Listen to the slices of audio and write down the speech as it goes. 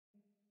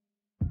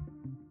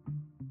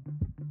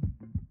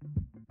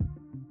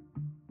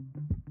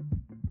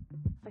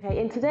Okay,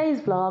 in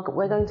today's vlog,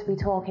 we're going to be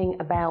talking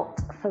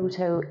about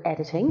photo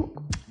editing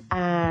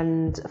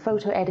and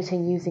photo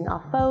editing using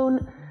our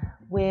phone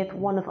with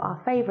one of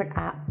our favorite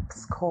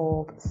apps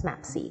called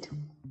Snapseed.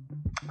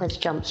 Let's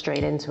jump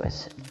straight into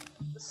it.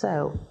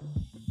 So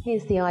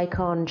here's the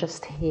icon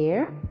just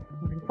here.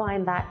 You can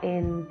find that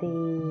in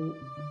the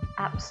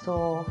App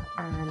Store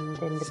and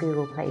in the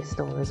Google Play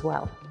Store as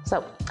well.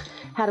 So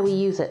how do we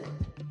use it?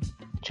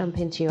 Jump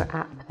into your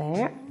app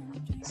there.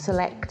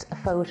 Select a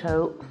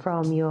photo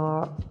from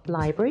your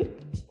library,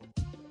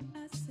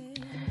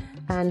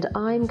 and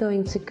I'm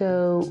going to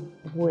go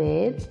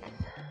with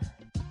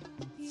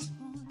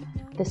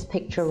this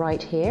picture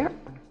right here.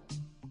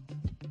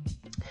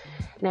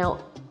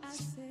 Now,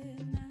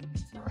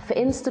 for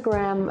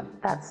Instagram,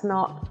 that's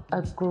not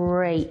a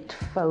great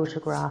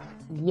photograph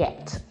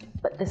yet,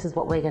 but this is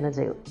what we're going to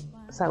do.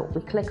 So we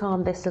click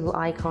on this little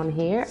icon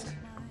here,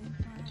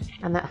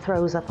 and that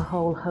throws up a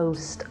whole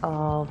host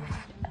of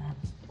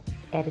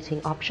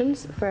editing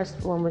options. The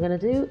first one we're going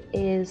to do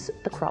is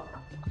the crop.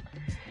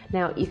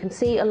 Now you can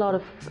see a lot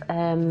of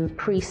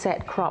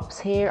preset crops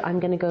here. I'm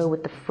going to go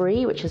with the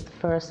free, which is the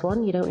first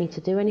one. You don't need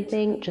to do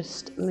anything,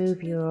 just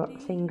move your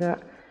finger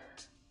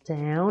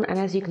down, and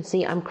as you can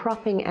see, I'm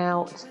cropping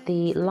out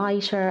the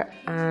lighter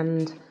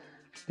and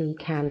the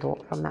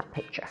candle from that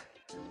picture.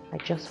 I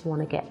just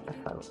want to get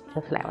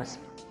the flowers.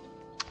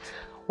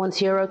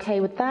 Once you're okay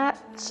with that,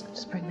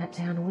 just bring that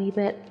down a wee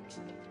bit,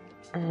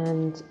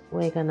 and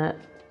we're gonna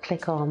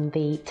click on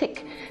the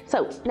tick.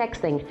 So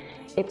next thing,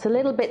 it's a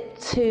little bit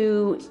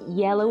too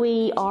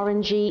yellowy,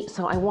 orangey,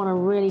 so I want to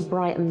really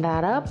brighten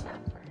that up.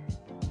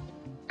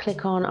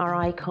 Click on our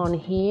icon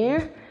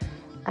here,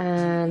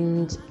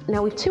 and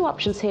now we've two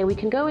options here. We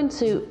can go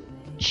into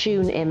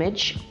tune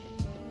image,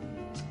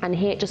 and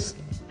here just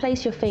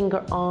place your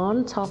finger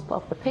on top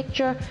of the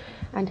picture,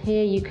 and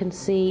here you can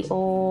see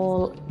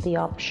all the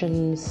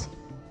options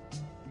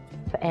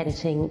for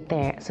editing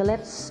there. So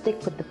let's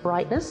stick with the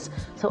brightness.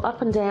 So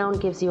up and down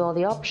gives you all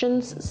the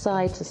options.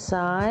 Side to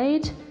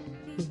side,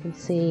 you can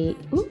see,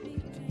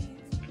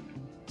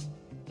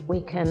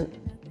 we can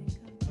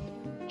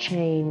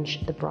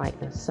change the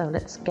brightness. So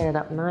let's get it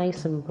up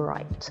nice and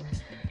bright.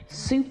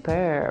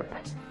 Superb.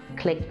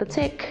 Click the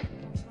tick.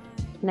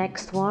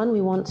 Next one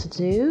we want to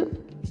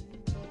do,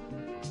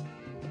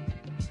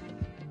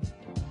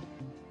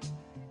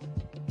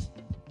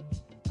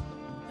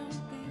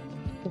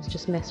 let's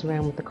just mess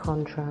around with the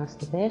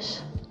contrast a bit.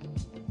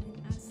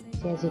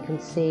 See, as you can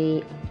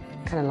see,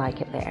 kind of like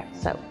it there.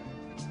 So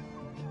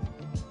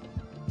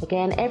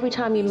again, every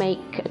time you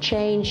make a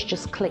change,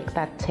 just click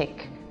that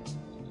tick.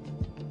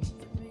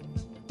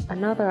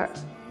 Another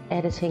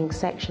editing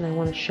section I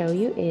want to show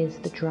you is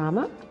the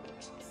drama.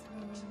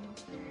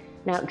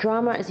 Now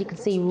drama, as you can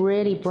see,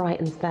 really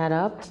brightens that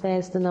up.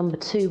 There's the number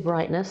 2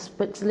 brightness,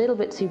 but it's a little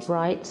bit too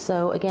bright.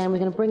 So again, we're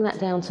going to bring that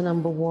down to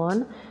number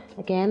 1.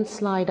 Again,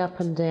 slide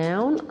up and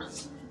down,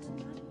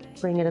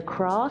 bring it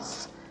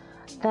across.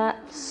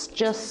 That's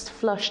just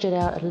flushed it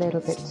out a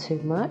little bit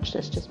too much.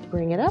 Let's just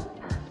bring it up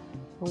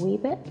a wee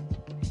bit.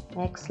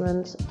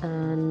 Excellent.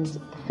 And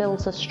the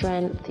filter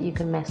strength, you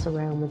can mess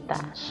around with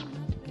that.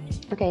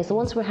 Okay, so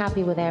once we're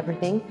happy with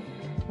everything,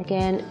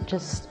 again,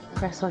 just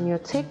press on your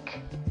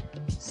tick,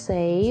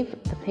 save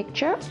the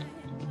picture,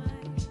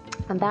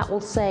 and that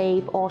will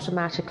save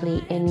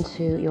automatically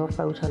into your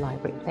photo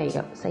library. There you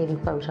go,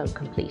 saving photo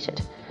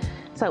completed.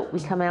 So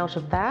we come out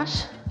of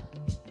that,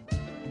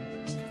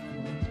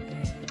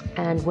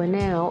 and we're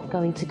now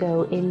going to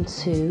go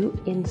into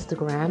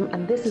Instagram,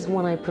 and this is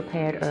one I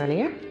prepared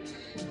earlier.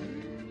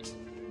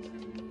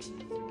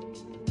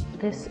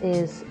 This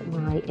is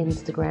my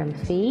Instagram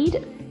feed,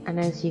 and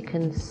as you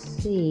can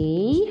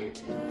see,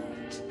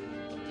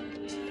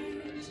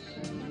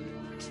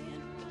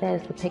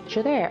 there's the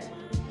picture there.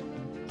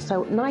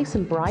 So nice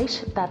and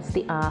bright, that's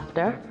the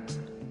after.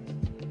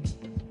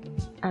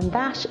 And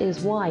that is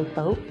why,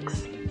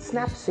 folks,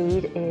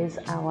 Snapseed is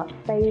our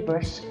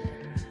favorite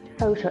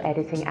photo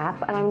editing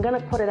app, and I'm going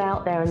to put it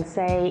out there and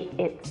say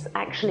it's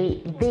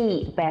actually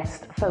the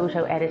best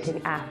photo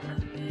editing app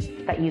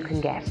that you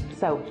can get.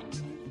 So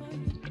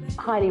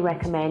highly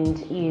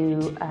recommend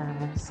you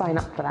sign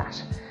up for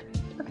that.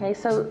 Okay,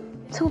 so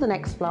till the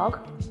next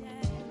vlog,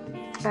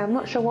 I'm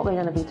not sure what we're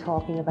going to be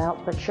talking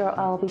about, but sure,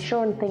 I'll be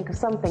sure and think of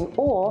something,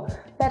 or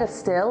better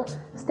still,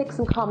 stick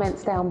some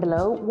comments down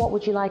below. What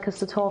would you like us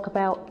to talk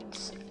about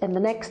in the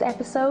next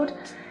episode?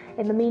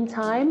 In the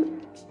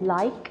meantime,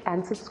 like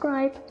and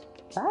subscribe.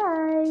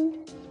 Bye!